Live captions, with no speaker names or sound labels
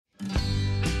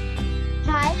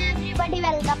everybody,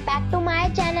 welcome back to my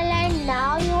channel, and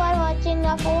now you are watching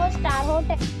a 4-star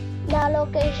hotel. The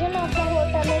location of the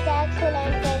hotel is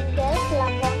excellent and guests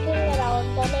love walking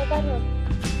around the neighborhood.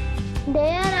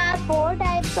 There are 4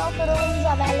 types of rooms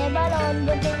available on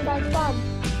booking.com.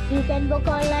 You can book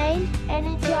online and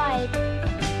enjoy it.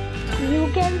 You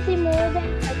can see more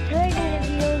than 100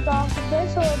 reviews of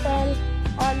this hotel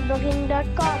on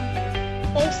booking.com.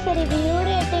 Its review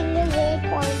rating is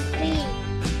 8.3,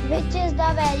 which is the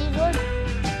very good.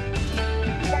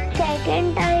 The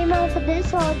check-in time of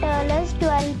this hotel is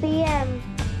 12 p.m.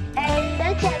 and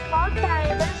the check-out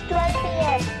time is 12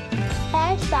 p.m.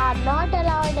 Pets are not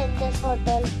allowed in this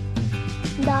hotel.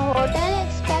 The hotel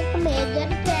accepts major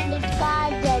credit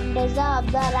cards and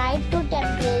reserves the right to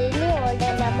temporarily hold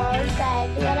an amount prior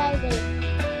to arrival.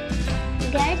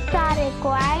 Guests are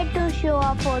required to show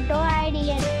a photo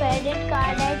ID and credit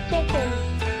card at check-in.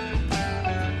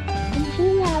 If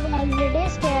you have already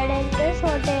stayed in this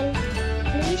hotel,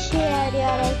 please share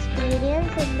your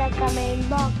experience in the comment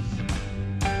box.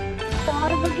 For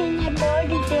booking and more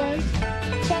details,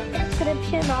 check the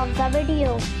description of the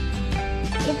video.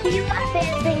 If you are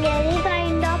facing any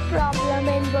kind of problem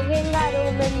in booking a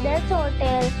room in this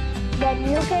hotel, then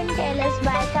you can tell us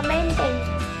by commenting.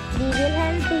 We will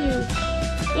help you.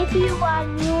 If you are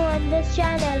new on this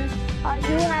channel or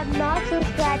you have not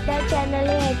subscribed the channel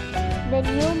yet, then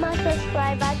you must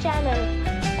subscribe our channel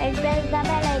and press the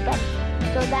bell icon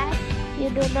so that you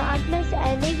do not miss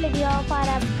any video of our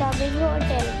upcoming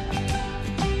hotel.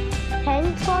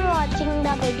 Thanks for watching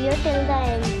the video till the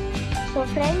end. So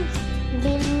friends,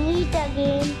 we'll meet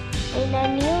again in a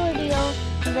new video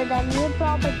with a new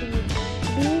property.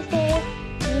 Be safe,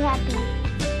 be happy.